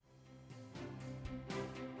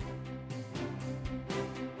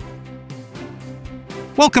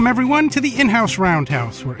Welcome, everyone, to the In-House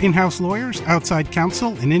Roundhouse, where in-house lawyers, outside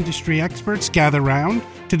counsel, and industry experts gather round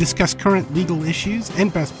to discuss current legal issues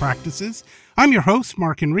and best practices. I'm your host,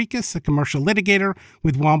 Mark Enriquez, a commercial litigator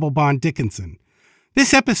with Womble Bond Dickinson.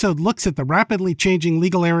 This episode looks at the rapidly changing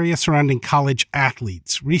legal area surrounding college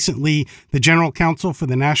athletes. Recently, the General Counsel for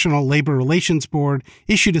the National Labor Relations Board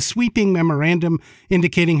issued a sweeping memorandum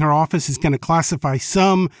indicating her office is going to classify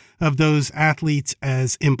some of those athletes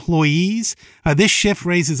as employees. This shift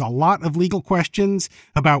raises a lot of legal questions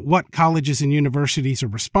about what colleges and universities are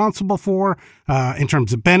responsible for in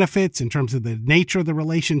terms of benefits, in terms of the nature of the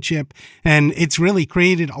relationship. And it's really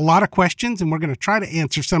created a lot of questions, and we're going to try to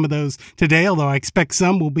answer some of those today, although I expect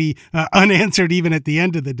some will be unanswered even at the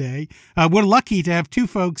end of the day. We're lucky to have two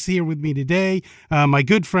folks here with me today. My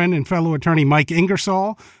good friend and fellow attorney Mike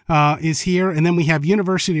Ingersoll is here, and then we have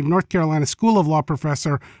University of North Carolina School of Law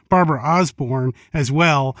professor Barbara Osborne as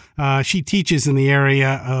well. She teaches in the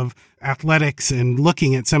area of athletics and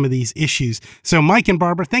looking at some of these issues. So Mike and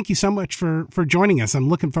Barbara, thank you so much for joining us. I'm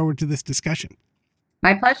looking forward to this discussion.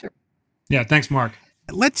 My pleasure. Yeah, thanks, Mark.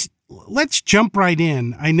 Let's jump right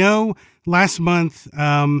in. I know last month,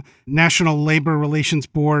 National Labor Relations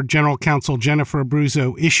Board General Counsel Jennifer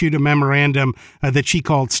Abruzzo issued a memorandum that she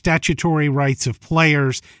called Statutory Rights of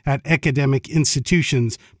Players at Academic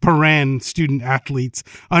Institutions, student athletes,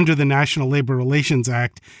 under the National Labor Relations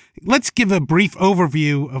Act. Let's give a brief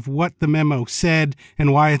overview of what the memo said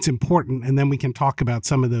and why it's important, and then we can talk about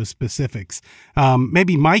some of those specifics.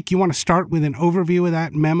 Maybe, Mike, you want to start with an overview of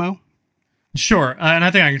that memo? Sure. And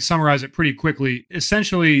I think I can summarize it pretty quickly.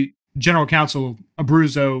 Essentially, General Counsel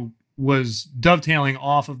Abruzzo was dovetailing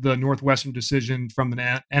off of the Northwestern decision from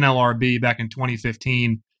the NLRB back in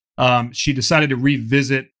 2015. She decided to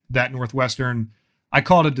revisit that Northwestern. I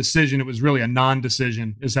call it a decision. It was really a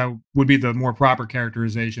non-decision, is how would be the more proper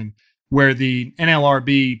characterization, where the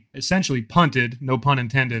NLRB essentially punted, no pun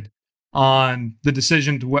intended, on the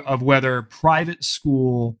decision of whether private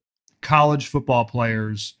school college football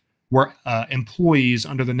players were employees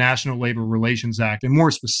under the National Labor Relations Act, and more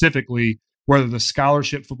specifically, whether the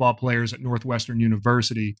scholarship football players at Northwestern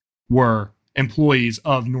University were employees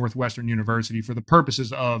of Northwestern University for the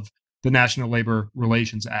purposes of the National Labor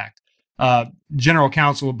Relations Act. General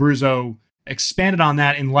Counsel Abruzzo expanded on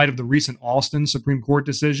that in light of the recent Alston Supreme Court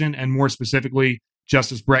decision, and more specifically,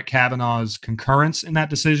 Justice Brett Kavanaugh's concurrence in that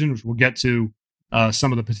decision, which we'll get to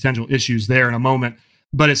some of the potential issues there in a moment.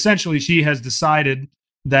 But essentially, she has decided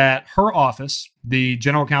that her office, the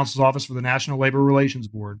General Counsel's Office for the National Labor Relations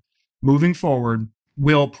Board, moving forward,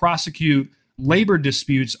 will prosecute labor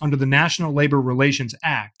disputes under the National Labor Relations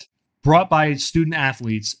Act brought by student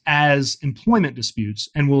athletes as employment disputes,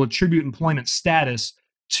 and will attribute employment status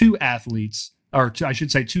to athletes, or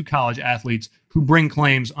to college athletes who bring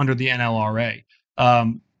claims under the NLRA.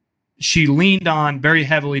 She leaned on very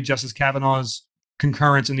heavily Justice Kavanaugh's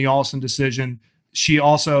concurrence in the Alston decision. She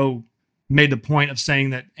also made the point of saying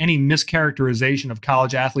that any mischaracterization of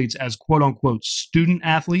college athletes as quote-unquote student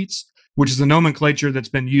athletes, which is a nomenclature that's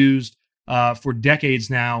been used for decades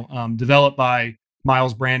now, developed by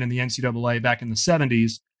Miles Brand and the NCAA back in the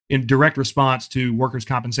 70s in direct response to workers'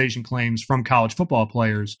 compensation claims from college football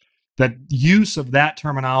players, that use of that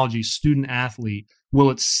terminology, student athlete, will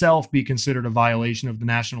itself be considered a violation of the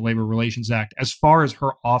National Labor Relations Act as far as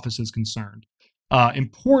her office is concerned.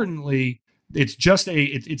 Importantly, it's just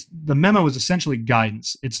the memo is essentially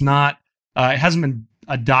guidance. It's not, it hasn't been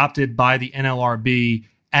adopted by the NLRB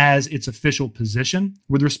as its official position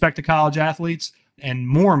with respect to college athletes. And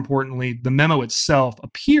more importantly, the memo itself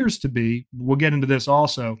appears to be, we'll get into this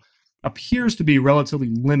also, appears to be relatively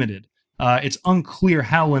limited. It's unclear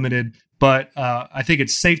how limited, but I think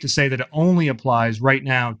it's safe to say that it only applies right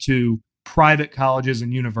now to private colleges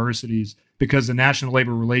and universities, because the National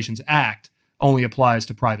Labor Relations Act only applies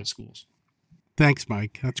to private schools. Thanks,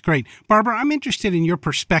 Mike. That's great. Barbara, I'm interested in your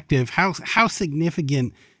perspective. How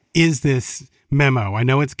significant is this memo? I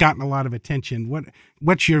know it's gotten a lot of attention.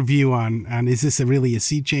 What's your view on is this really a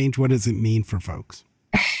sea change? What does it mean for folks?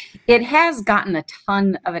 It has gotten a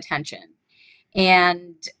ton of attention,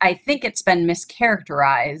 and I think it's been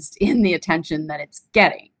mischaracterized in the attention that it's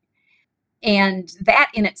getting. And that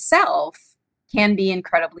in itself can be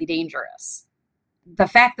incredibly dangerous. The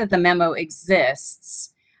fact that the memo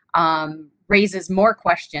exists raises more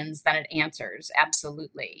questions than it answers,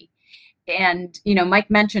 absolutely. And, Mike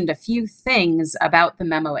mentioned a few things about the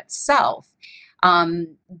memo itself.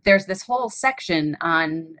 There's this whole section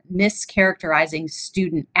on mischaracterizing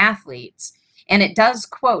student athletes. And it does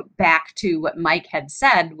quote back to what Mike had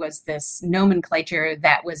said was this nomenclature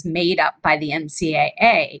that was made up by the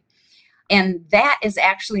NCAA. And that is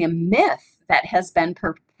actually a myth that has been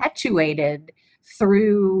perpetuated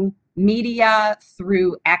through media,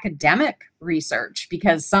 through academic research,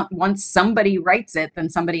 because once somebody writes it, then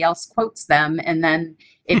somebody else quotes them, and then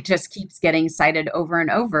it just keeps getting cited over and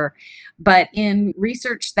over. But in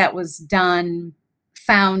research that was done,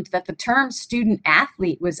 found that the term student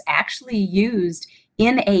athlete was actually used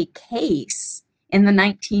in a case in the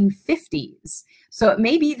 1950s. So it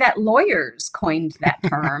may be that lawyers coined that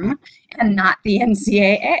term and not the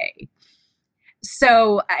NCAA.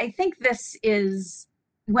 So I think this is,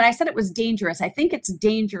 when I said it was dangerous, I think it's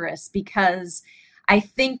dangerous because I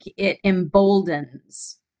think it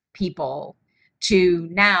emboldens people to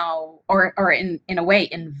now, or in a way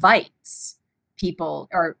invites people,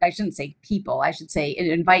 or I shouldn't say people, I should say it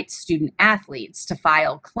invites student athletes to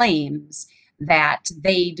file claims that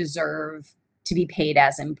they deserve to be paid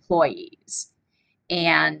as employees.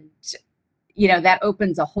 And, that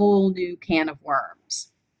opens a whole new can of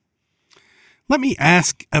worms. Let me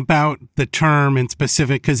ask about the term in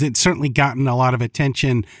specific, because it's certainly gotten a lot of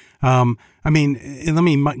attention. Let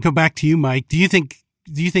me go back to you, Mike. Do you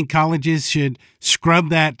think colleges should scrub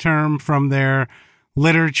that term from their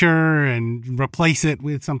literature and replace it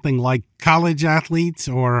with something like college athletes,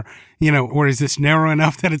 or is this narrow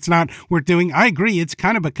enough that it's not worth doing? I agree. It's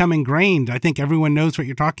kind of become ingrained. I think everyone knows what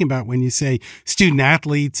you're talking about when you say student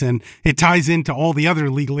athletes, and it ties into all the other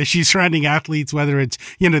legal issues surrounding athletes, whether it's,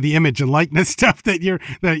 the image and likeness stuff that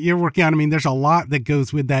you're working on. I mean, there's a lot that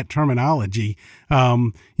goes with that terminology.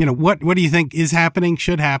 What do you think is happening,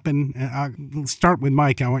 should happen? Let's start with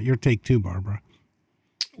Mike. I want your take too, Barbara.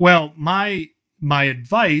 Well, my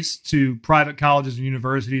advice to private colleges and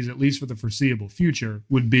universities, at least for the foreseeable future,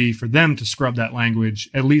 would be for them to scrub that language,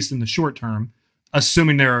 at least in the short term,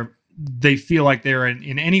 assuming they feel like they're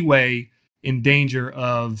in any way in danger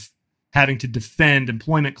of having to defend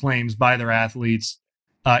employment claims by their athletes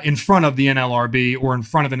in front of the NLRB or in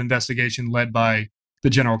front of an investigation led by the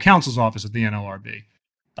General Counsel's office at the NLRB.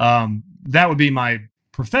 That would be my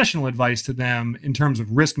professional advice to them in terms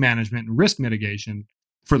of risk management and risk mitigation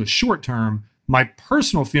for the short term. My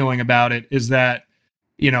personal feeling about it is that,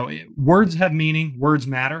 words have meaning, words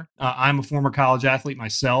matter. I'm a former college athlete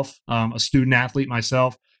myself, a student athlete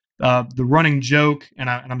myself. The running joke, and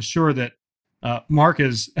I'm sure that Mark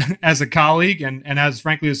is, as a colleague and as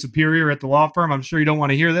frankly a superior at the law firm, I'm sure you don't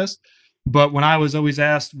want to hear this. But when I was always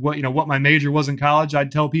asked what my major was in college,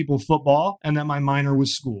 I'd tell people football and that my minor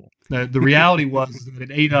was school. The reality was that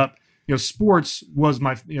it ate up. Sports was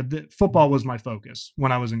football was my focus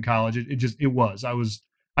when I was in college. It was.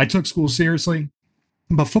 I took school seriously,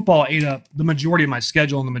 but football ate up the majority of my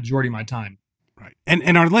schedule and the majority of my time. Right.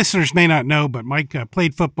 And our listeners may not know, but Mike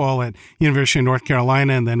played football at University of North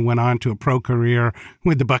Carolina and then went on to a pro career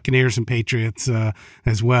with the Buccaneers and Patriots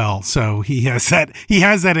as well. So he has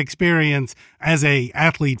that experience as a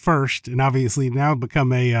athlete first, and obviously now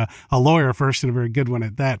become a lawyer first, and a very good one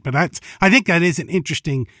at that. But I think that is an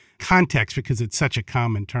interesting context because it's such a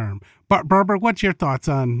common term. But Barbara, what's your thoughts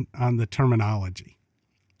on the terminology?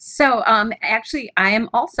 So actually, I am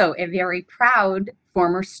also a very proud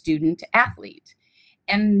former student athlete.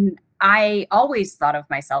 And I always thought of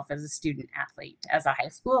myself as a student athlete, as a high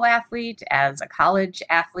school athlete, as a college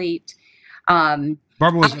athlete. Barbara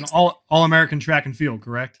was an all-American track and field,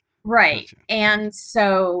 correct? Right. Gotcha. And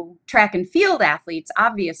so track and field athletes,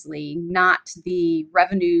 obviously not the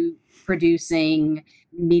revenue producing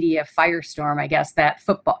media firestorm, I guess, that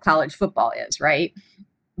college football is, right?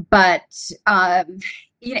 But,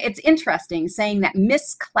 it's interesting saying that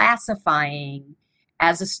misclassifying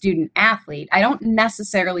as a student athlete, I don't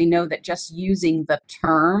necessarily know that just using the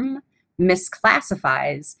term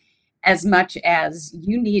misclassifies as much as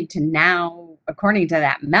you need to now, according to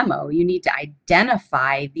that memo, you need to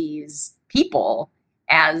identify these people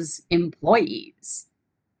as employees.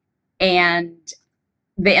 And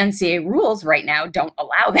the NCAA rules right now don't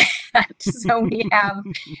allow that. So we have,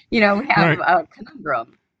 Right. a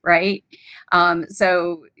conundrum, right?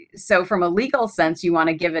 So from a legal sense, you want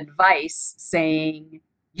to give advice saying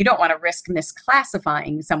you don't want to risk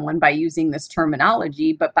misclassifying someone by using this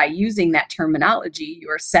terminology, but by using that terminology, you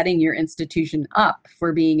are setting your institution up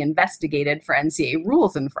for being investigated for NCAA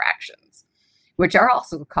rules infractions, which are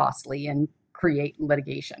also costly and create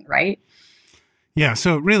litigation, right? Yeah,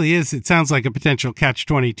 so it really is. It sounds like a potential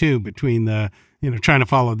catch-22 between the, trying to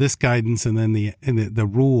follow this guidance and then the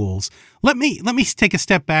rules. Let me take a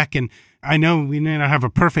step back, and I know we may not have a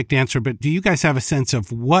perfect answer, but do you guys have a sense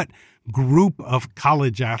of what group of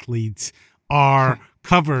college athletes are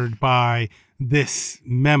covered by this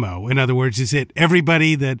memo? In other words, is it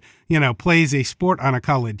everybody that, plays a sport on a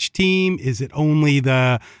college team? Is it only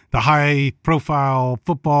the high profile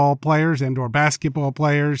football players and or basketball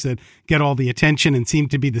players that get all the attention and seem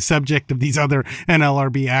to be the subject of these other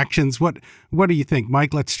NLRB actions? What do you think,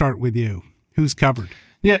 Mike? Let's start with you. Who's covered?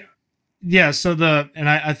 Yeah. So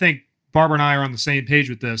I think Barbara and I are on the same page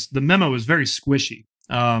with this. The memo is very squishy.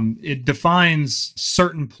 It defines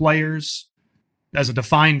certain players as a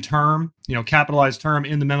defined term, capitalized term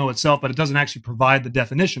in the memo itself, but it doesn't actually provide the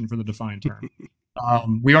definition for the defined term.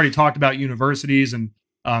 We already talked about universities, and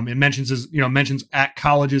it mentions at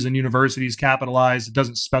colleges and universities capitalized. It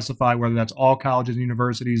doesn't specify whether that's all colleges and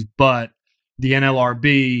universities, but the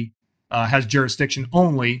NLRB has jurisdiction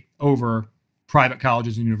only over private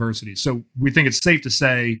colleges and universities. So we think it's safe to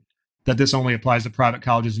say that this only applies to private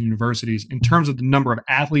colleges and universities. In terms of the number of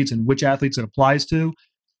athletes and which athletes it applies to,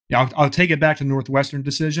 I'll take it back to the Northwestern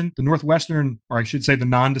decision. The Northwestern, or I should say the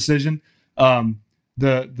non-decision,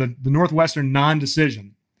 the Northwestern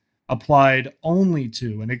non-decision applied only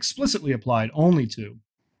to, and explicitly applied only to,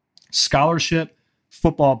 scholarship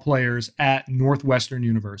football players at Northwestern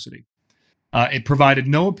University. It provided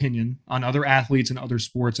no opinion on other athletes and other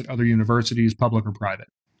sports at other universities, public or private.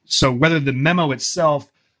 So whether the memo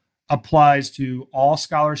itself applies to all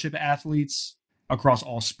scholarship athletes across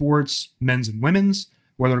all sports, men's and women's,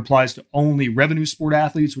 whether it applies to only revenue sport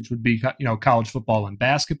athletes, which would be college football and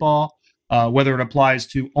basketball, whether it applies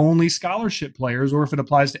to only scholarship players, or if it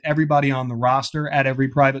applies to everybody on the roster at every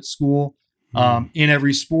private school, in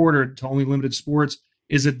every sport, or to only limited sports,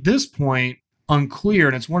 is at this point unclear.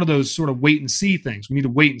 And it's one of those sort of wait and see things. We need to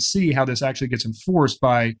wait and see how this actually gets enforced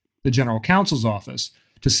by the general counsel's office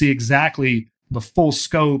to see exactly the full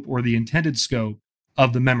scope or the intended scope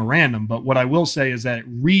of the memorandum. But what I will say is that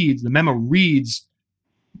the memo reads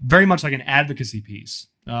very much like an advocacy piece.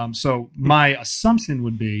 So my assumption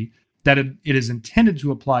would be that it is intended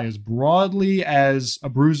to apply as broadly as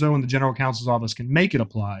Abruzzo and the general counsel's office can make it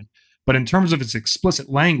apply. But in terms of its explicit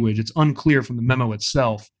language, it's unclear from the memo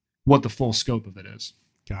itself what the full scope of it is.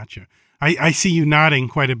 Gotcha. I see you nodding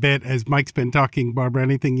quite a bit as Mike's been talking, Barbara.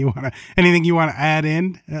 Anything you want to add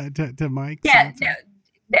in to Mike? Yeah,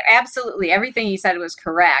 no, absolutely. Everything he said was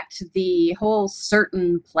correct. The whole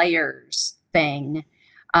certain players thing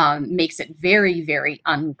makes it very, very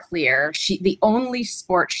unclear. The only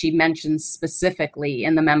sport she mentions specifically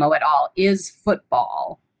in the memo at all is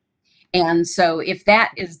football. And so if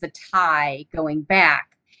that is the tie going back,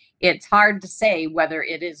 it's hard to say whether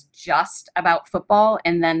it is just about football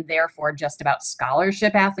and then therefore just about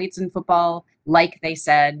scholarship athletes in football, like they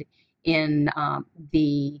said in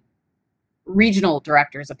the regional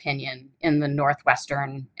director's opinion in the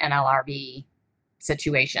Northwestern NLRB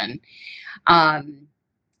situation,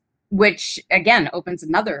 which again opens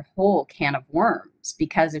another whole can of worms,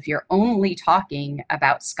 because if you're only talking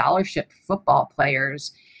about scholarship football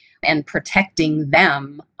players and protecting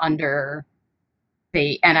them under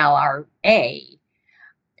the NLRA,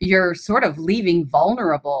 you're sort of leaving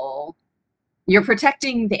vulnerable. You're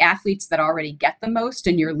protecting the athletes that already get the most,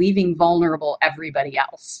 and you're leaving vulnerable everybody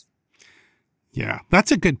else. Yeah, that's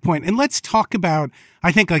a good point. And let's talk about,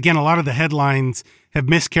 I think, again, a lot of the headlines have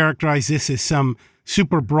mischaracterized this as some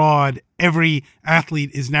super broad, every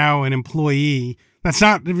athlete is now an employee. That's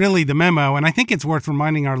not really the memo. And I think it's worth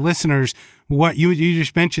reminding our listeners what you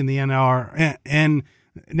just mentioned, the NLR and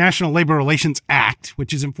National Labor Relations Act,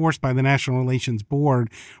 which is enforced by the National Relations Board,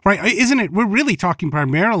 right? Isn't it? We're really talking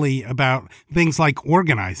primarily about things like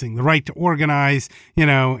organizing, the right to organize,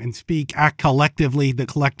 and speak, act collectively, the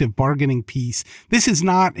collective bargaining piece. This is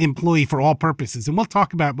not employee for all purposes. And we'll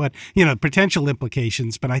talk about potential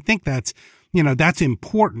implications, but I think that's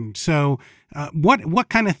important. So, what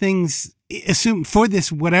kind of things assume for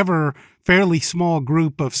this, whatever fairly small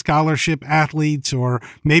group of scholarship athletes or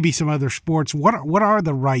maybe some other sports, what are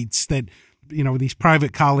the rights that, these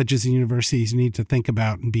private colleges and universities need to think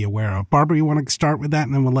about and be aware of? Barbara, you want to start with that,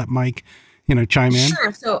 and then we'll let Mike, chime in?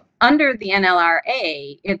 Sure. So under the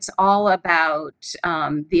NLRA, it's all about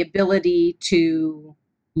the ability to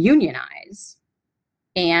unionize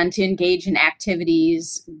and to engage in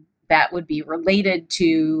activities that would be related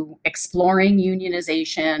to exploring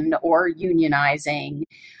unionization or unionizing,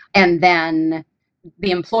 and then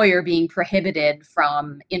the employer being prohibited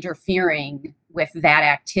from interfering with that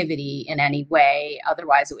activity in any way.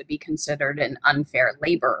 Otherwise, it would be considered an unfair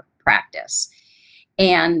labor practice.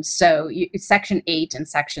 And so Section 8 and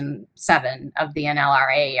Section 7 of the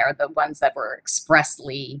NLRA are the ones that were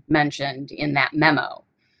expressly mentioned in that memo.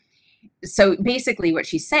 So basically what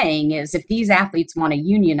she's saying is if these athletes want to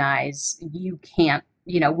unionize, you can't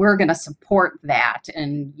we're going to support that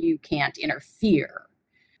and you can't interfere.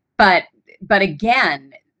 But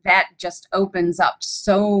again, that just opens up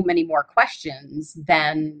so many more questions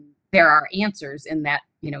than there are answers in that,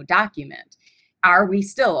 document. Are we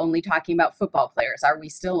still only talking about football players? Are we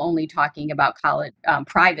still only talking about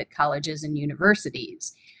private colleges and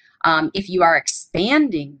universities? If you are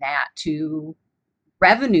expanding that to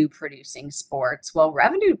revenue producing sports, well,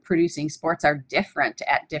 revenue producing sports are different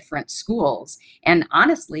at different schools. And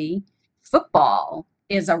honestly, football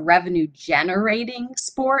is a revenue generating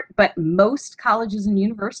sport, but most colleges and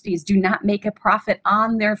universities do not make a profit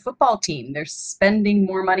on their football team. They're spending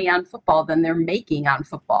more money on football than they're making on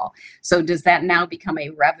football. So does that now become a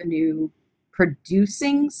revenue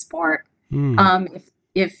producing sport?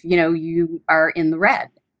 If you are in the red.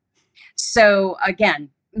 So again,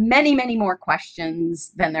 many, many more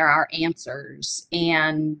questions than there are answers.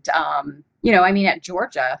 And, at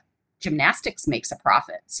Georgia, gymnastics makes a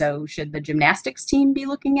profit. So should the gymnastics team be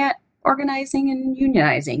looking at organizing and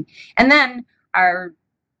unionizing? And then are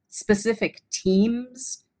specific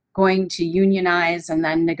teams going to unionize and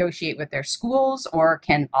then negotiate with their schools? Or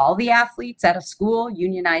can all the athletes at a school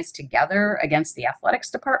unionize together against the athletics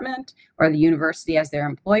department or the university as their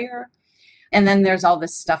employer? And then there's all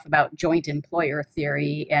this stuff about joint employer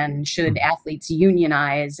theory and should athletes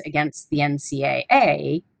unionize against the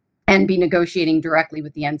NCAA and be negotiating directly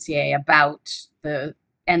with the NCAA about the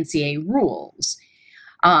NCAA rules.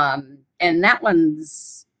 And that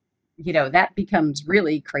one's, that becomes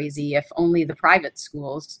really crazy if only the private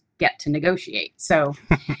schools get to negotiate. So,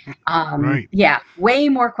 Right. Yeah, way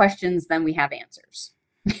more questions than we have answers.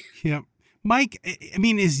 Yep. Mike,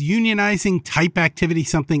 is unionizing type activity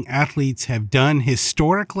something athletes have done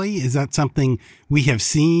historically? Is that something we have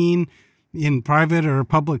seen in private or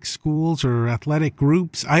public schools or athletic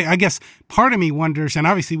groups? I guess part of me wonders, and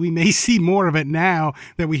obviously we may see more of it now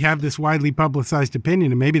that we have this widely publicized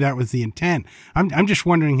opinion, and maybe that was the intent. I'm just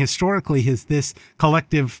wondering, historically, has this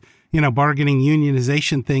collective, bargaining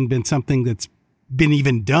unionization thing been something that's been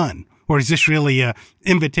even done? Or is this really a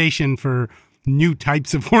invitation for new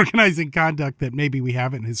types of organizing conduct that maybe we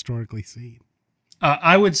haven't historically seen?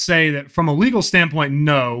 I would say that from a legal standpoint,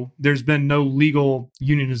 no, there's been no legal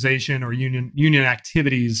unionization or union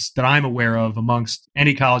activities that I'm aware of amongst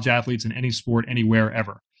any college athletes in any sport anywhere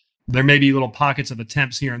ever. There may be little pockets of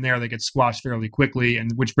attempts here and there that get squashed fairly quickly,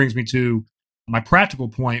 and which brings me to my practical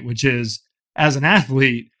point, which is, as an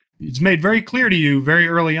athlete, it's made very clear to you very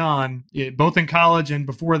early on, both in college and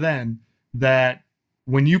before then, that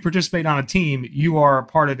when you participate on a team, you are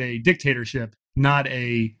part of a dictatorship, not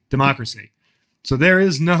a democracy. So there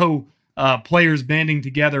is no players banding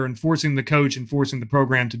together and forcing the coach and forcing the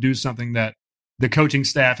program to do something that the coaching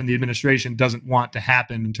staff and the administration doesn't want to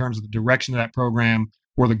happen in terms of the direction of that program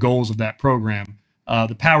or the goals of that program.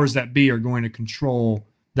 The powers that be are going to control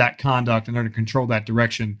that conduct and are going to control that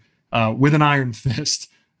direction with an iron fist,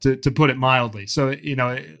 to put it mildly. So,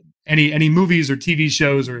 any movies or TV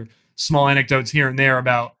shows or small anecdotes here and there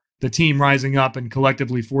about the team rising up and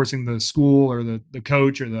collectively forcing the school or the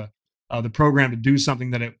coach or the program to do something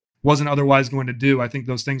that it wasn't otherwise going to do. I think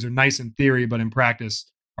those things are nice in theory, but in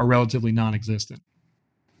practice are relatively non-existent.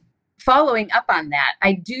 Following up on that,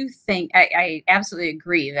 I do think I absolutely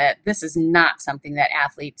agree that this is not something that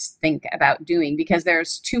athletes think about doing because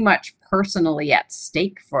there's too much personally at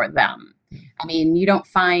stake for them. You don't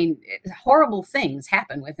find horrible things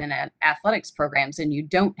happen within athletics programs, and you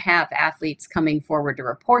don't have athletes coming forward to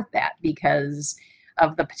report that because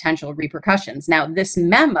of the potential repercussions. Now, this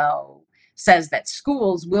memo says that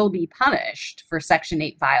schools will be punished for Section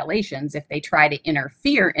 8 violations if they try to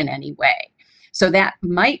interfere in any way. So that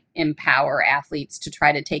might empower athletes to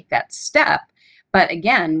try to take that step. But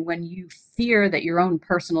again, when you fear that your own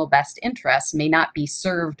personal best interests may not be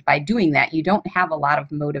served by doing that, you don't have a lot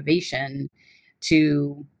of motivation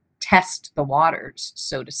to test the waters,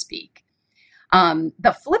 so to speak.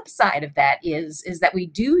 The flip side of that is that we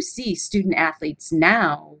do see student athletes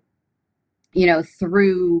now,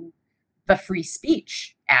 through the free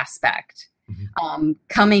speech aspect,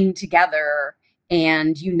 coming together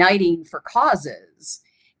and uniting for causes.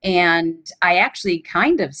 And I actually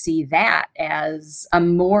kind of see that as a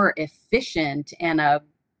more efficient and a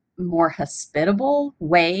more hospitable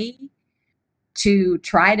way to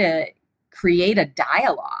try to create a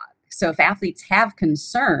dialogue. So if athletes have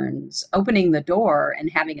concerns, opening the door and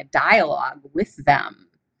having a dialogue with them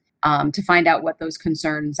to find out what those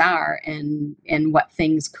concerns are and what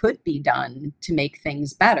things could be done to make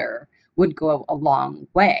things better would go a long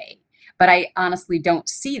way. But I honestly don't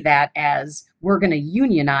see that as we're going to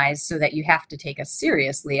unionize so that you have to take us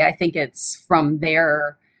seriously. I think it's from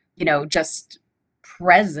their, just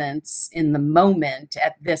presence in the moment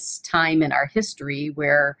at this time in our history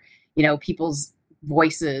where, people's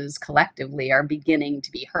voices collectively are beginning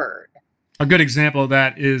to be heard. A good example of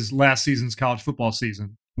that is last season's college football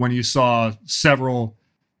season, when you saw several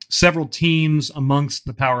teams amongst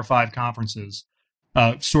the Power Five conferences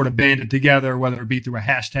sort of banded together, whether it be through a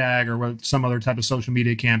hashtag or some other type of social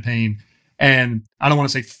media campaign. And I don't want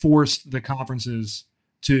to say forced the conferences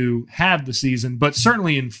to have the season, but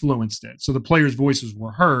certainly influenced it. So the players' voices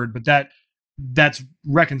were heard, but that's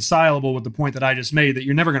reconcilable with the point that I just made, that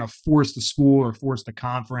you're never going to force the school or force the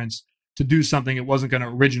conference to do something it wasn't going to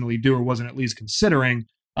originally do or wasn't at least considering.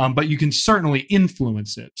 But you can certainly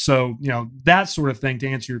influence it. So, that sort of thing, to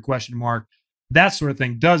answer your question, Mark, that sort of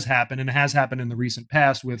thing does happen and has happened in the recent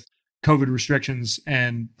past with COVID restrictions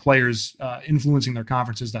and players influencing their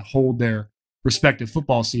conferences that hold their respective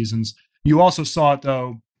football seasons. You also saw it,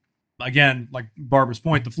 though, again, like Barbara's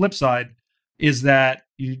point, the flip side is that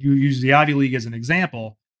you use the Ivy League as an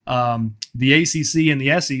example. The ACC and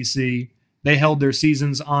the SEC, they held their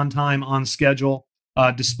seasons on time, on schedule,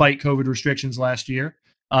 despite COVID restrictions last year.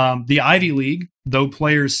 The Ivy League, though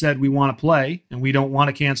players said we want to play and we don't want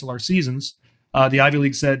to cancel our seasons, the Ivy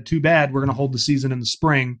League said, too bad, we're going to hold the season in the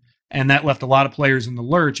spring. And that left a lot of players in the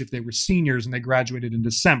lurch if they were seniors and they graduated in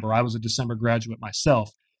December. I was a December graduate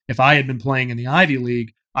myself. If I had been playing in the Ivy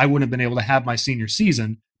League, I wouldn't have been able to have my senior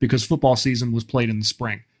season because football season was played in the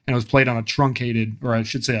spring. And it was played on a truncated, or I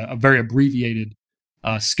should say a very abbreviated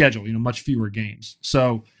schedule, much fewer games.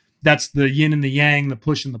 So that's the yin and the yang, the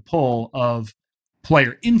push and the pull of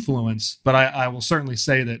player influence. But I will certainly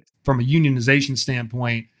say that from a unionization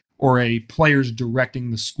standpoint, or a players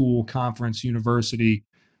directing the school, conference, university,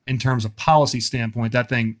 in terms of policy standpoint,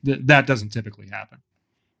 that doesn't typically happen.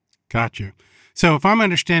 Gotcha. So if I'm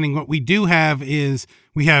understanding, what we do have is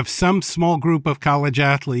we have some small group of college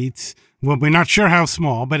athletes. Well, we're not sure how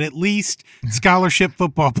small, but at least scholarship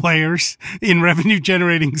football players in revenue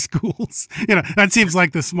generating schools. That seems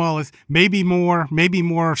like the smallest, maybe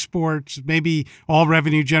more sports, maybe all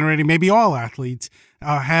revenue generating, maybe all athletes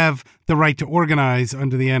have the right to organize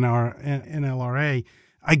under the NLRA.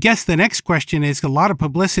 I guess the next question is, a lot of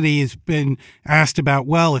publicity has been asked about,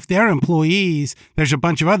 well, if they're employees, there's a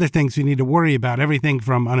bunch of other things we need to worry about, everything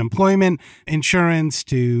from unemployment insurance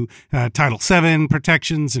to Title VII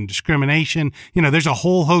protections and discrimination. There's a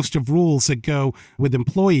whole host of rules that go with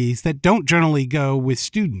employees that don't generally go with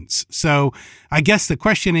students. So I guess the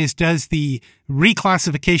question is, does the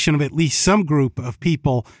reclassification of at least some group of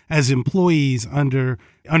people as employees under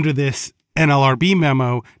this NLRB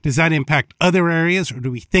memo, does that impact other areas, or do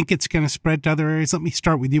we think it's going to spread to other areas? Let me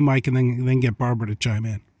start with you, Mike, and then get Barbara to chime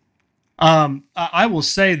in. I will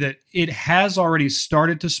say that it has already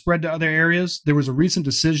started to spread to other areas. There was a recent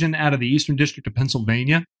decision out of the Eastern District of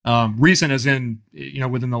Pennsylvania, recent as in,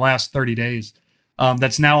 within the last 30 days,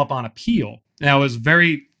 that's now up on appeal. Now,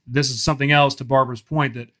 this is something else to Barbara's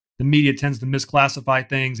point, that the media tends to misclassify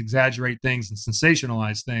things, exaggerate things, and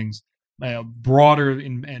sensationalize things. Broader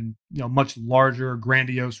and much larger,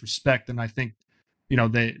 grandiose respect than I think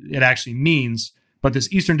it actually means. But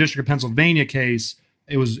this Eastern District of Pennsylvania case,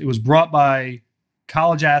 it was brought by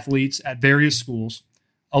college athletes at various schools,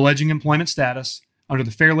 alleging employment status under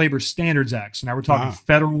the Fair Labor Standards Act. So now we're talking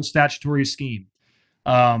federal statutory scheme,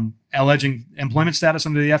 alleging employment status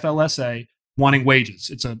under the FLSA, wanting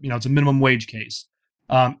wages. It's a minimum wage case.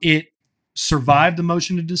 It survived the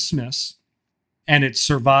motion to dismiss, and it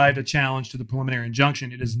survived a challenge to the preliminary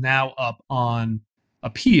injunction. It is now up on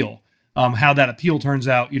appeal. How that appeal turns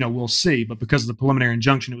out, we'll see. But because of the preliminary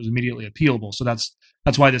injunction, it was immediately appealable. So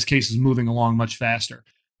that's why this case is moving along much faster.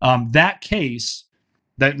 That case,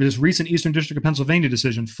 this recent Eastern District of Pennsylvania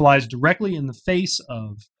decision, flies directly in the face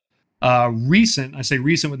of recent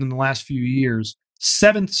within the last few years,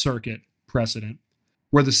 Seventh Circuit precedent,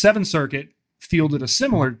 where the Seventh Circuit fielded a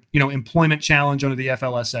similar, employment challenge under the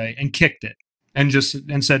FLSA and kicked it. And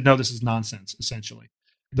said, no, this is nonsense, essentially.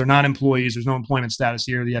 They're not employees. There's no employment status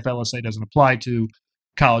here. The FLSA doesn't apply to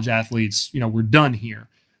college athletes. We're done here.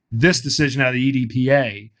 This decision out of the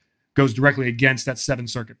EDPA goes directly against that Seventh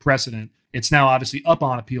Circuit precedent. It's now obviously up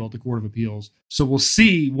on appeal at the Court of Appeals. So we'll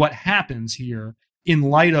see what happens here in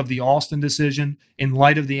light of the Alston decision, in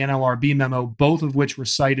light of the NLRB memo, both of which were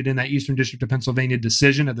cited in that Eastern District of Pennsylvania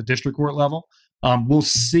decision at the district court level. We'll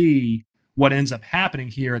see what ends up happening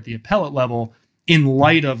here at the appellate level in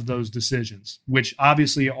light of those decisions, which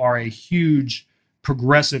obviously are a huge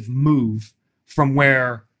progressive move from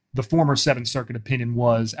where the former Seventh Circuit opinion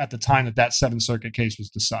was at the time that Seventh Circuit case was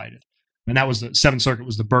decided. And that was the Seventh Circuit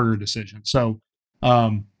was the Berger decision. So,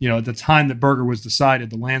 at the time that Berger was decided,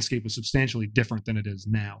 the landscape was substantially different than it is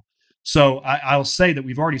now. So I'll say that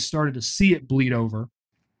we've already started to see it bleed over.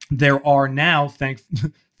 There are now, thanks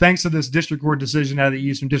to this district court decision out of the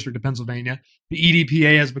Eastern District of Pennsylvania, the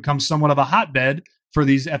EDPA has become somewhat of a hotbed for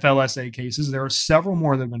these FLSA cases. There are several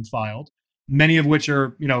more that have been filed, many of which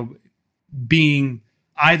are, being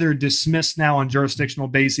either dismissed now on jurisdictional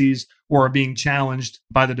bases or are being challenged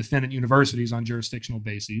by the defendant universities on jurisdictional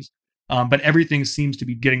bases. But everything seems to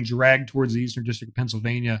be getting dragged towards the Eastern District of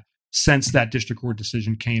Pennsylvania since that district court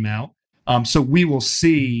decision came out. So we will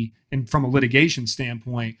see, and from a litigation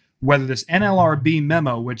standpoint, whether this NLRB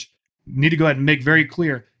memo, which need to go ahead and make very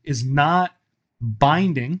clear, is not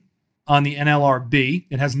binding on the NLRB.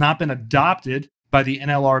 It has not been adopted by the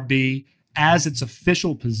NLRB as its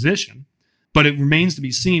official position, but it remains to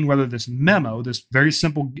be seen whether this memo, this very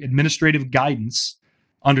simple administrative guidance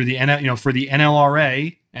under the for the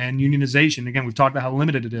NLRA and unionization, again, we've talked about how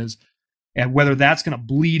limited it is, and whether that's going to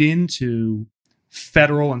bleed into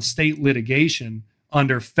federal and state litigation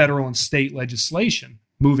under federal and state legislation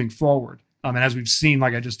moving forward. And as we've seen,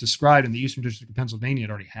 like I just described in the Eastern District of Pennsylvania, it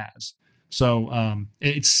already has. So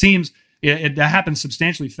it seems it happens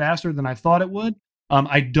substantially faster than I thought it would.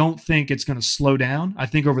 I don't think it's going to slow down. I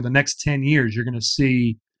think over the next 10 years, you're going to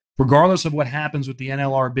see, regardless of what happens with the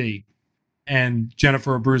NLRB and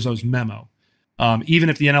Jennifer Abruzzo's memo, even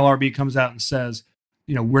if the NLRB comes out and says,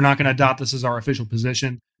 we're not going to adopt this as our official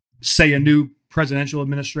position, say a new presidential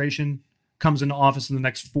administration comes into office in the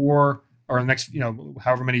next 4 or the next,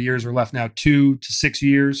 however many years are left now, 2 to 6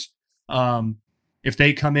 years. If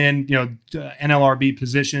they come in, NLRB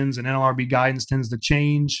positions and NLRB guidance tends to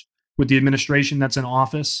change with the administration that's in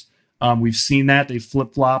office. We've seen that. They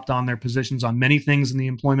flip-flopped on their positions on many things in the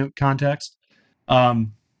employment context.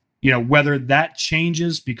 Whether that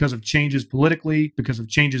changes because of changes politically, because of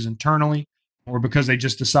changes internally, or because they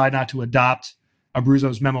just decide not to adopt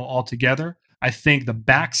Abruzzo's memo altogether, I think the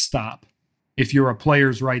backstop, if you're a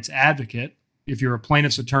players' rights advocate, if you're a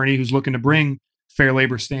plaintiff's attorney who's looking to bring Fair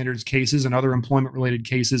Labor Standards cases and other employment-related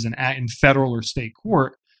cases in federal or state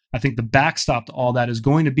court, I think the backstop to all that is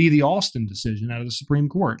going to be the Alston decision out of the Supreme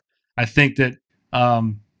Court. I think that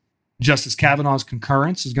Justice Kavanaugh's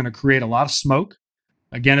concurrence is going to create a lot of smoke.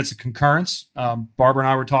 Again, it's a concurrence. Barbara and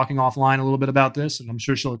I were talking offline a little bit about this, and I'm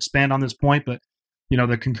sure she'll expand on this point, but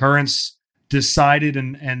the concurrence decided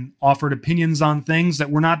and offered opinions on things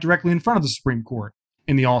that were not directly in front of the Supreme Court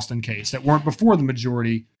in the Alston case, that weren't before the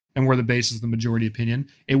majority and were the basis of the majority opinion.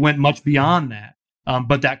 It went much beyond that.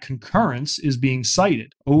 But that concurrence is being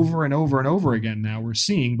cited over and over and over again. Now we're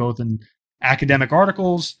seeing both in academic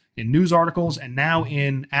articles, in news articles, and now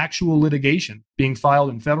in actual litigation being filed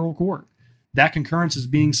in federal court. That concurrence is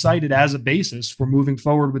being cited as a basis for moving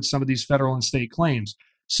forward with some of these federal and state claims.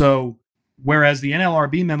 So whereas the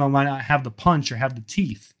NLRB memo might not have the punch or have the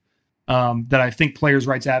teeth that I think players'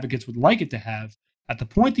 rights advocates would like it to have, at the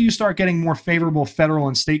point that you start getting more favorable federal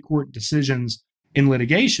and state court decisions in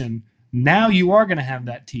litigation, now you are going to have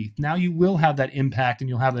that teeth. Now you will have that impact and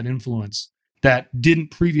you'll have that influence that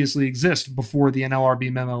didn't previously exist before the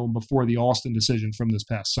NLRB memo and before the Alston decision from this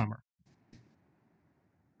past summer.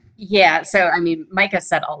 Yeah, so I mean, Micah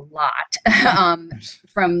said a lot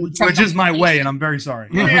which is my way, and I'm very sorry.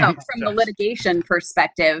 No, from the litigation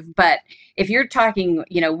perspective, but if you're talking,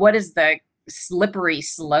 what is the slippery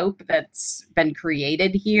slope that's been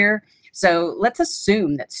created here? So let's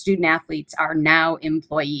assume that student athletes are now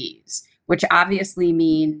employees, which obviously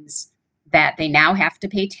means that they now have to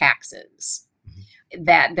pay taxes,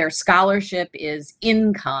 that their scholarship is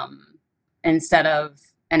income instead of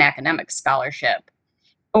an academic scholarship,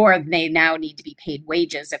 or they now need to be paid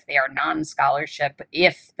wages if they are non-scholarship.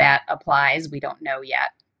 If that applies, we don't know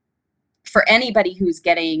yet. For anybody who's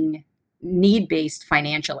getting need-based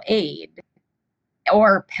financial aid,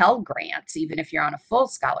 or Pell Grants, even if you're on a full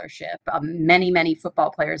scholarship. Many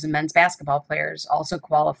football players and men's basketball players also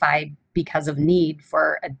qualify because of need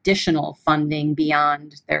for additional funding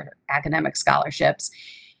beyond their academic scholarships.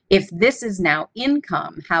 If this is now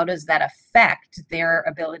income, how does that affect their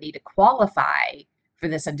ability to qualify for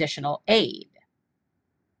this additional aid?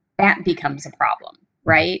 That becomes a problem,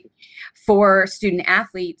 right? For student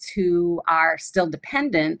athletes who are still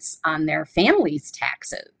dependents on their family's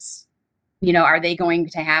taxes, are they going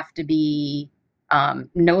to have to be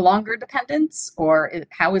no longer dependents, or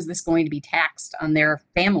how is this going to be taxed on their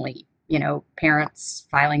family, parents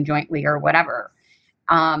filing jointly or whatever?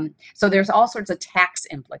 So there's all sorts of tax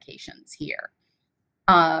implications here.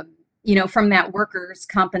 From that workers'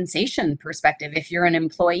 compensation perspective, if you're an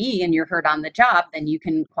employee and you're hurt on the job, then you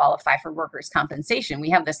can qualify for workers' compensation. We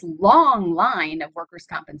have this long line of workers'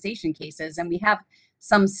 compensation cases, and we have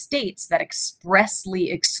some states that expressly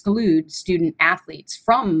exclude student athletes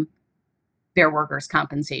from their workers'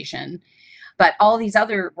 compensation. But all these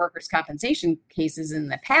other workers' compensation cases in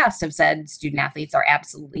the past have said student athletes are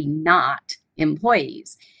absolutely not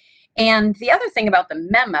employees. And the other thing about the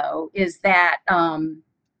memo is that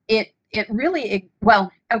it really,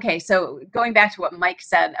 well, okay, so going back to what Mike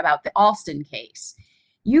said about the Alston case,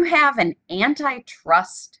 you have an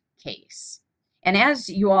antitrust case. And as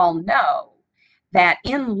you all know, that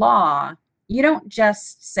in law, you don't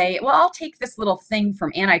just say, well, I'll take this little thing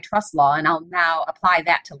from antitrust law and I'll now apply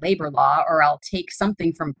that to labor law, or I'll take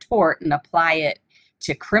something from tort and apply it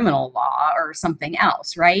to criminal law or something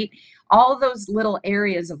else, right? All those little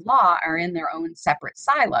areas of law are in their own separate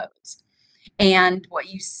silos. And what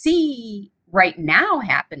you see right now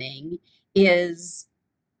happening is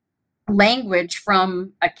language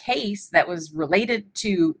from a case that was related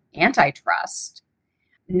to antitrust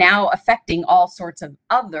now affecting all sorts of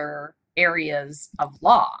other areas of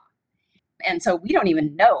law. And so we don't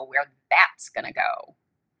even know where that's going to go.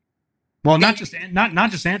 Well, not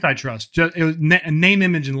just antitrust, just name,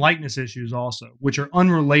 image, and likeness issues also, which are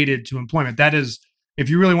unrelated to employment. That is, if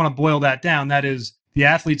you really want to boil that down, that is the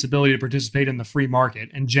athlete's ability to participate in the free market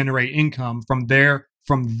and generate income from their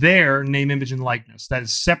name, image, and likeness. That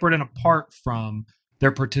is separate and apart from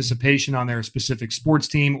their participation on their specific sports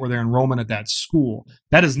team or their enrollment at that school.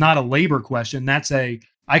 That is not a labor question. That's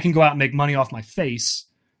I can go out and make money off my face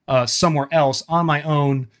somewhere else on my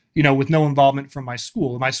own, with no involvement from my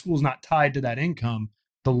school. My school is not tied to that income.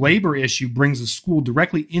 The labor issue brings the school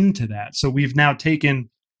directly into that. So we've now taken,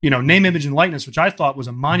 name, image, and likeness, which I thought was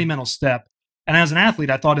a monumental step. And as an athlete,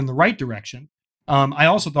 I thought in the right direction. I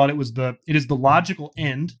also thought it is the logical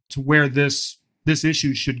end to where this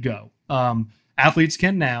issue should go. Athletes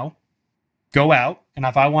can now go out, and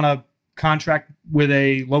if I want to contract with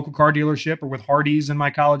a local car dealership or with Hardee's in my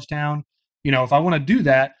college town, if I want to do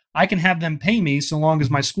that, I can have them pay me so long as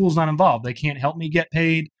my school's not involved. They can't help me get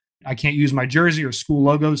paid. I can't use my jersey or school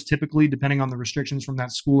logos, typically, depending on the restrictions from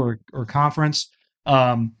that school or conference.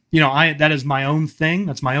 That is my own thing.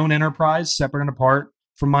 That's my own enterprise, separate and apart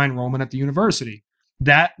from my enrollment at the university.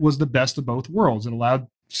 That was the best of both worlds. It allowed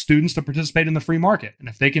students to participate in the free market. And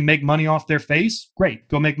if they can make money off their face, great,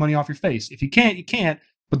 go make money off your face. If you can't, you can't,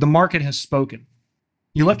 but the market has spoken.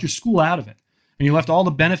 You left your school out of it, and you left all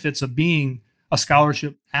the benefits of being a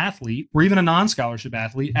scholarship athlete or even a non-scholarship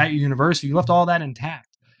athlete at your university. You left all that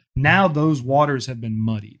intact. Now those waters have been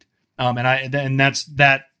muddied.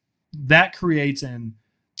 That creates an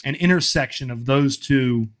intersection of those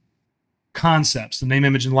two concepts, the name,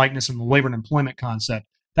 image, and likeness, and the labor and employment concept.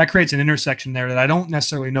 That creates an intersection there that I don't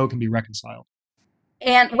necessarily know can be reconciled.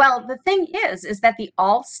 And well, the thing is that the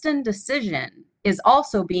Alston decision is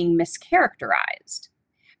also being mischaracterized,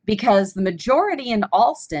 because the majority in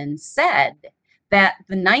Alston said that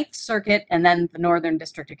the Ninth Circuit and then the Northern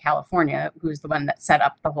District of California, who's the one that set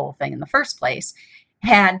up the whole thing in the first place,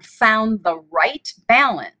 had found the right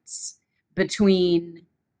balance between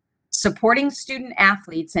supporting student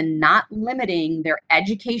athletes and not limiting their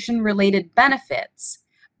education-related benefits,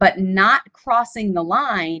 but not crossing the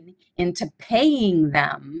line into paying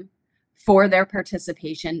them for their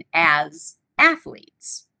participation as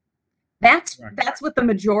athletes. That's what the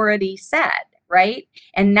majority said, right?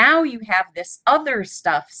 And now you have this other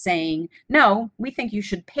stuff saying, no, we think you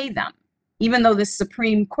should pay them, even though the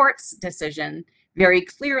Supreme Court's decision very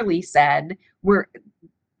clearly said,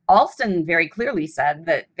 Alston very clearly said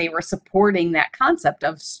that they were supporting that concept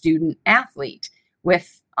of student athlete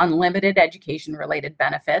with unlimited education-related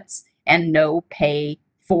benefits and no pay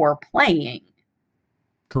for playing.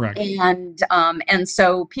 Correct. And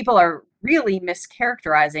so people are really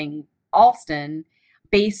mischaracterizing Alston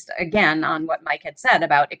based, again, on what Mike had said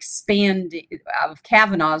about expanding of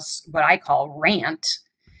Kavanaugh's, what I call rant,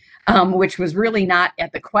 which was really not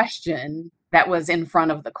at the question that was in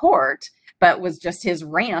front of the court, but was just his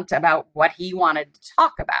rant about what he wanted to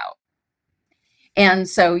talk about. And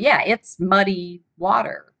so, yeah, it's muddy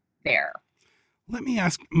water there. Let me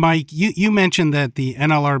ask, Mike, you mentioned that the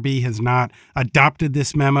NLRB has not adopted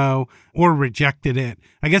this memo or rejected it.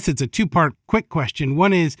 I guess it's a two-part quick question.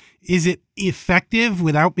 One is it effective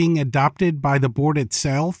without being adopted by the board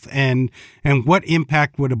itself? And what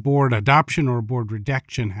impact would a board adoption or a board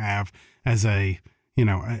rejection have as a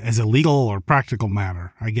legal or practical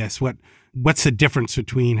matter? I guess what's the difference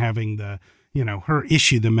between having her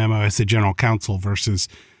issue the memo as the general counsel versus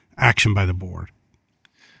action by the board?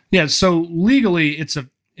 Yeah, so legally,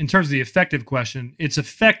 in terms of the effective question, it's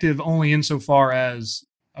effective only insofar as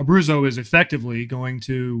Abruzzo is effectively going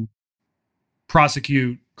to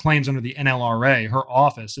prosecute claims under the NLRA. Her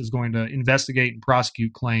office is going to investigate and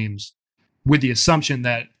prosecute claims with the assumption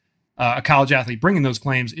that a college athlete bringing those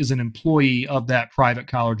claims is an employee of that private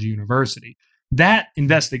college or university. That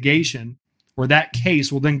investigation or that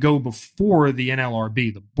case will then go before the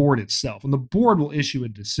NLRB, the board itself, and the board will issue a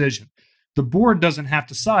decision. The board doesn't have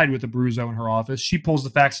to side with Abruzzo in her office. She pulls the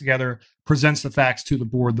facts together, presents the facts to the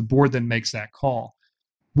board. The board then makes that call,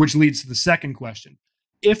 which leads to the second question.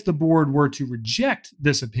 If the board were to reject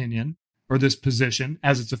this opinion or this position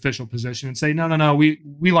as its official position and say, no,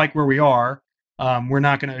 we like where we are, we're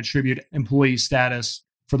not going to attribute employee status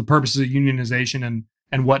for the purposes of unionization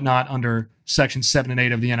and whatnot under Section 7 and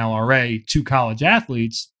 8 of the NLRA to college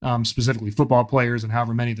athletes, specifically football players and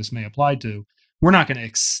however many this may apply to, we're not going to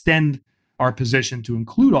extend our position to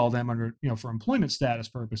include all them under, for employment status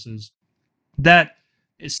purposes. That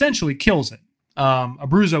essentially kills it.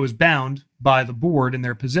 Abruzzo is bound by the board in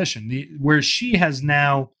their position. Where she has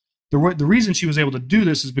now, the reason she was able to do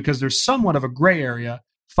this is because there's somewhat of a gray area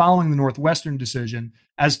following the Northwestern decision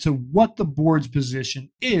as to what the board's position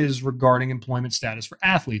is regarding employment status for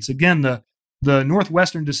athletes. Again, the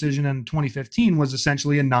Northwestern decision in 2015 was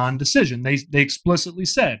essentially a non-decision. They explicitly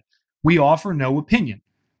said, we offer no opinion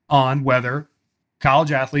on whether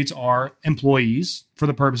college athletes are employees for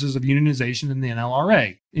the purposes of unionization in the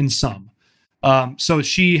NLRA in sum. So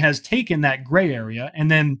she has taken that gray area,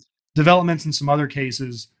 and then developments in some other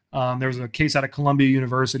cases. There was a case out of Columbia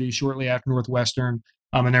University shortly after Northwestern,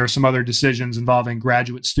 and there were some other decisions involving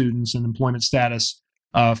graduate students and employment status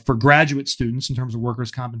for graduate students in terms of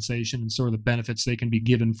workers' compensation and sort of the benefits they can be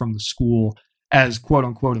given from the school as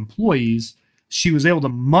quote-unquote employees. She was able to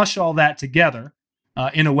mush all that together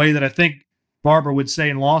in a way that I think Barbara would say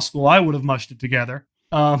in law school, I would have mushed it together.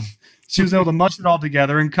 She was able to mush it all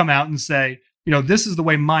together and come out and say, this is the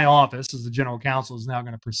way my office as the general counsel is now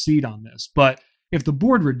going to proceed on this. But if the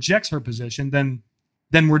board rejects her position, then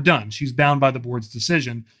we're done. She's bound by the board's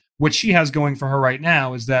decision. What she has going for her right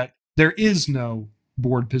now is that there is no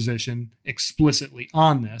board position explicitly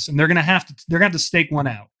on this, and they're going to have to stake one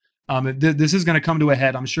out. This is going to come to a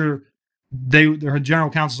head. I'm sure her general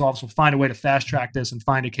counsel's office will find a way to fast track this and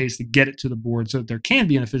find a case to get it to the board so that there can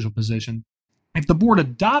be an official position. If the board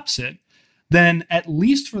adopts it, then at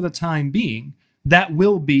least for the time being, that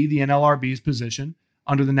will be the NLRB's position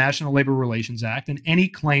under the National Labor Relations Act, and any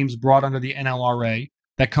claims brought under the NLRA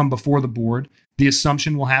that come before the board, the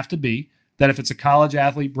assumption will have to be that if it's a college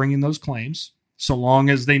athlete bringing those claims, so long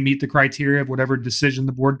as they meet the criteria of whatever decision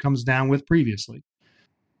the board comes down with previously,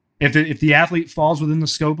 if the athlete falls within the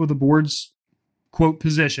scope of the board's quote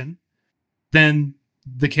position, then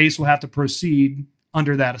the case will have to proceed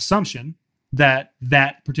under that assumption that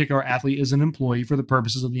that particular athlete is an employee for the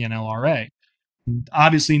purposes of the NLRA.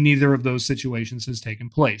 Obviously, neither of those situations has taken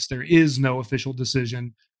place. There is no official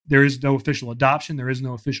decision. There is no official adoption. There is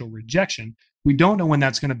no official rejection. We don't know when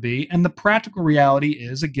that's going to be. And the practical reality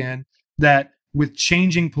is, again, that with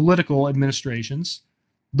changing political administrations,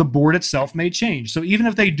 the board itself may change. So even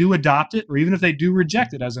if they do adopt it or even if they do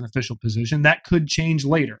reject it as an official position, that could change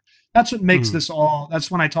later. That's what makes this all, that's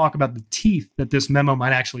when I talk about the teeth that this memo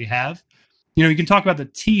might actually have. You can talk about the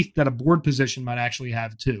teeth that a board position might actually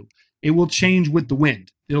have too. It will change with the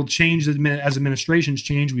wind. It'll change as administrations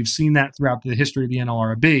change. We've seen that throughout the history of the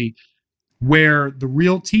NLRB. Where the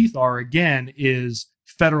real teeth are, again, is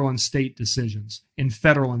federal and state decisions in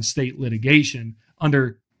federal and state litigation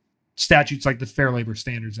under statutes like the Fair Labor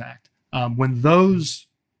Standards Act. When those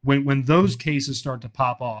cases start to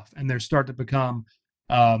pop off and there start to become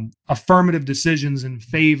affirmative decisions in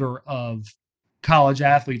favor of college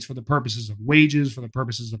athletes for the purposes of wages, for the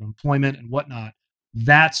purposes of employment and whatnot,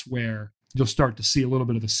 that's where you'll start to see a little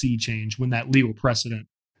bit of a sea change when that legal precedent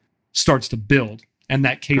starts to build and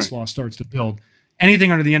that case law starts to build.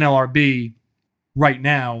 Anything under the NLRB right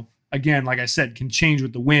now, again, like I said, can change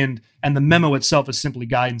with the wind, and the memo itself is simply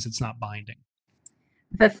guidance. It's not binding.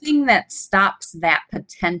 The thing that stops that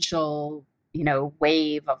potential,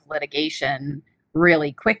 wave of litigation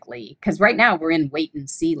really quickly, because right now we're in wait and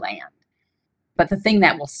see land. But the thing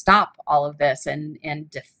that will stop all of this and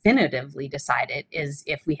definitively decide it is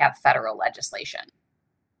if we have federal legislation.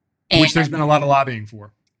 Which there's been a lot of lobbying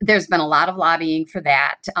for. There's been a lot of lobbying for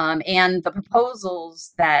that. And the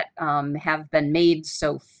proposals that have been made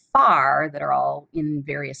so far that are all in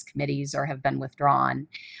various committees or have been withdrawn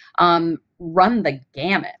run the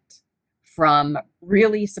gamut from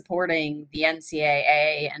really supporting the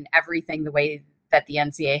NCAA and everything the way that the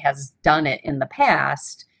NCAA has done it in the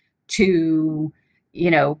past to,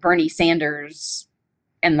 Bernie Sanders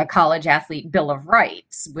and the College Athlete Bill of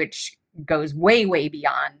Rights, which goes way, way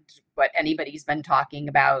beyond what anybody's been talking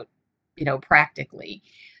about, practically.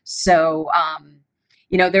 So,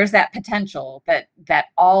 there's that potential that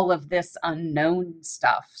all of this unknown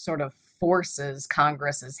stuff sort of forces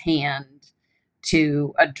Congress's hand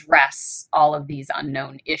to address all of these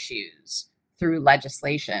unknown issues through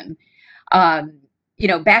legislation.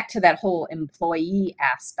 Back to that whole employee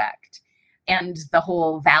aspect and the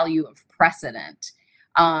whole value of precedent.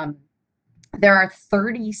 There are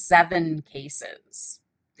 37 cases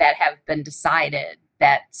that have been decided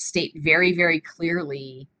that state very, very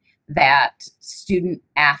clearly that student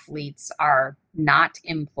athletes are not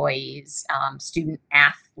employees. Student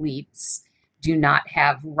athletes do not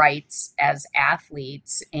have rights as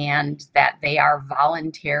athletes, and that they are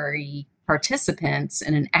voluntary participants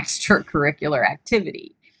in an extracurricular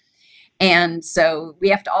activity. And so we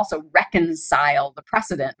have to also reconcile the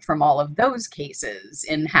precedent from all of those cases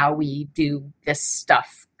in how we do this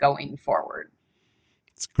stuff going forward.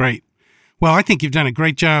 It's great. Well, I think you've done a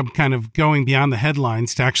great job kind of going beyond the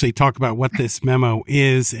headlines to actually talk about what this memo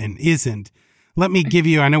is and isn't. Let me give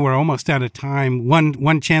you, I know we're almost out of time,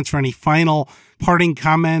 one chance for any final parting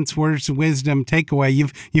comments, words of wisdom, takeaway.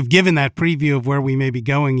 You've given that preview of where we may be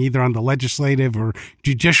going, either on the legislative or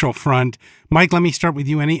judicial front. Mike, let me start with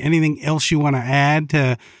you. Anything else you want to add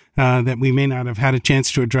to, that we may not have had a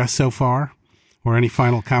chance to address so far, or any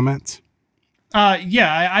final comments?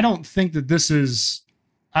 I don't think that this is.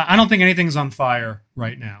 I don't think anything's on fire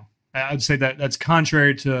right now. I'd say that that's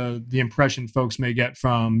contrary to the impression folks may get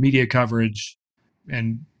from media coverage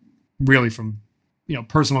and really from,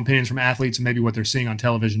 personal opinions from athletes and maybe what they're seeing on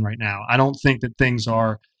television right now. I don't think that I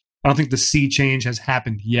don't think the sea change has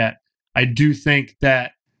happened yet. I do think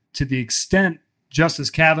that to the extent Justice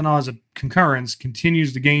Kavanaugh's concurrence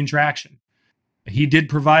continues to gain traction, he did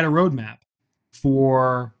provide a roadmap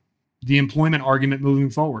for the employment argument moving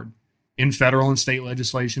forward in federal and state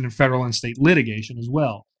legislation and federal and state litigation as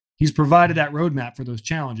well. He's provided that roadmap for those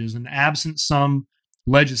challenges, and absent some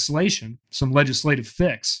legislation, some legislative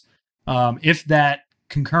fix, if that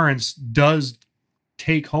concurrence does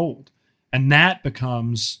take hold, and that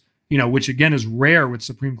becomes, which again is rare with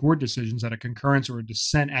Supreme Court decisions, that a concurrence or a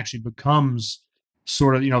dissent actually becomes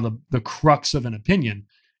sort of, the crux of an opinion.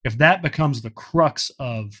 If that becomes the crux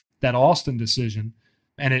of that Alston decision,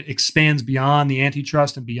 and it expands beyond the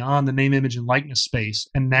antitrust and beyond the name, image, and likeness space,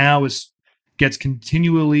 and now gets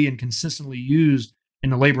continually and consistently used in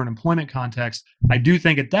the labor and employment context, I do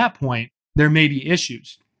think at that point there may be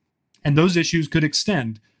issues. And those issues could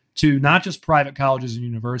extend to not just private colleges and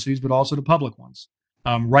universities, but also to public ones.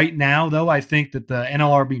 Right now, though, I think that the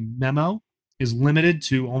NLRB memo is limited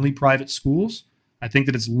to only private schools. I think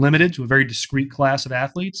that it's limited to a very discrete class of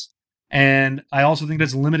athletes. And I also think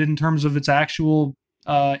that's limited in terms of its actual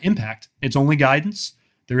impact. It's only guidance.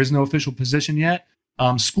 There is no official position yet.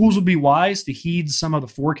 Schools would be wise to heed some of the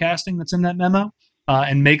forecasting that's in that memo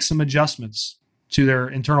and make some adjustments to their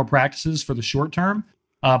internal practices for the short term.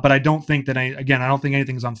 But I don't think that, I don't think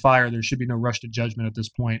anything's on fire. There should be no rush to judgment at this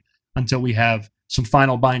point until we have some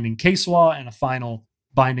final binding case law and a final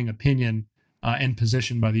binding opinion and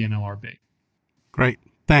position by the NLRB. Great.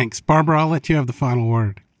 Thanks. Barbara, I'll let you have the final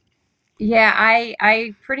word. Yeah,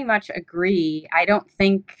 I pretty much agree. I don't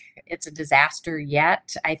think it's a disaster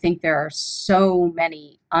yet. I think there are so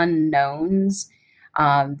many unknowns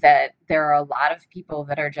that there are a lot of people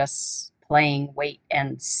that are just playing wait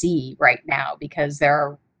and see right now because there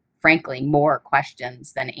are, frankly, more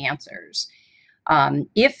questions than answers.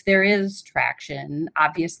 If there is traction,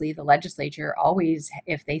 obviously the legislature always,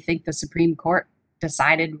 if they think the Supreme Court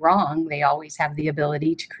decided wrong, they always have the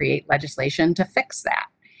ability to create legislation to fix that.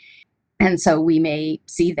 And so we may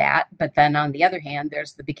see that, but then on the other hand,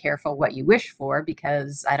 there's the be careful what you wish for,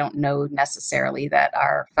 because I don't know necessarily that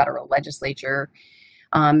our federal legislature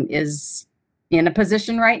is in a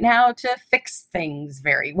position right now to fix things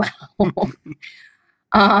very well.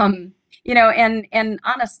 And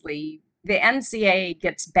honestly, the NCAA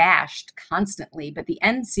gets bashed constantly, but the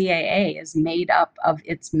NCAA is made up of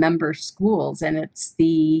its member schools, and it's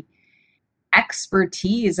the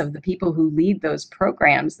expertise of the people who lead those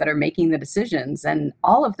programs that are making the decisions. And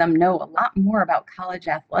all of them know a lot more about college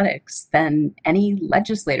athletics than any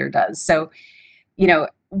legislator does. So,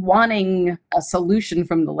 wanting a solution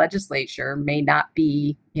from the legislature may not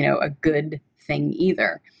be, a good thing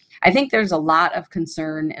either. I think there's a lot of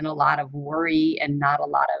concern and a lot of worry and not a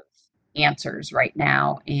lot of answers right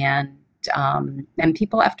now. And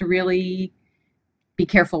people have to really be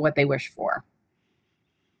careful what they wish for.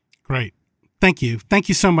 Great. Thank you. Thank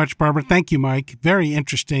you so much, Barbara. Thank you, Mike. Very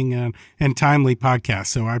interesting and timely podcast.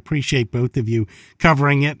 So I appreciate both of you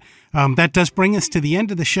covering it. That does bring us to the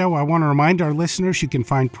end of the show. I want to remind our listeners you can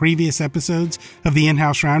find previous episodes of the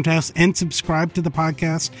In-House Roundhouse and subscribe to the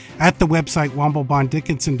podcast at the website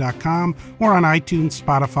womblebondickinson.com or on iTunes,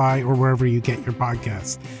 Spotify, or wherever you get your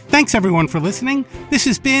podcasts. Thanks, everyone, for listening. This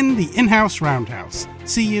has been the In-House Roundhouse.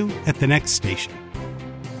 See you at the next station.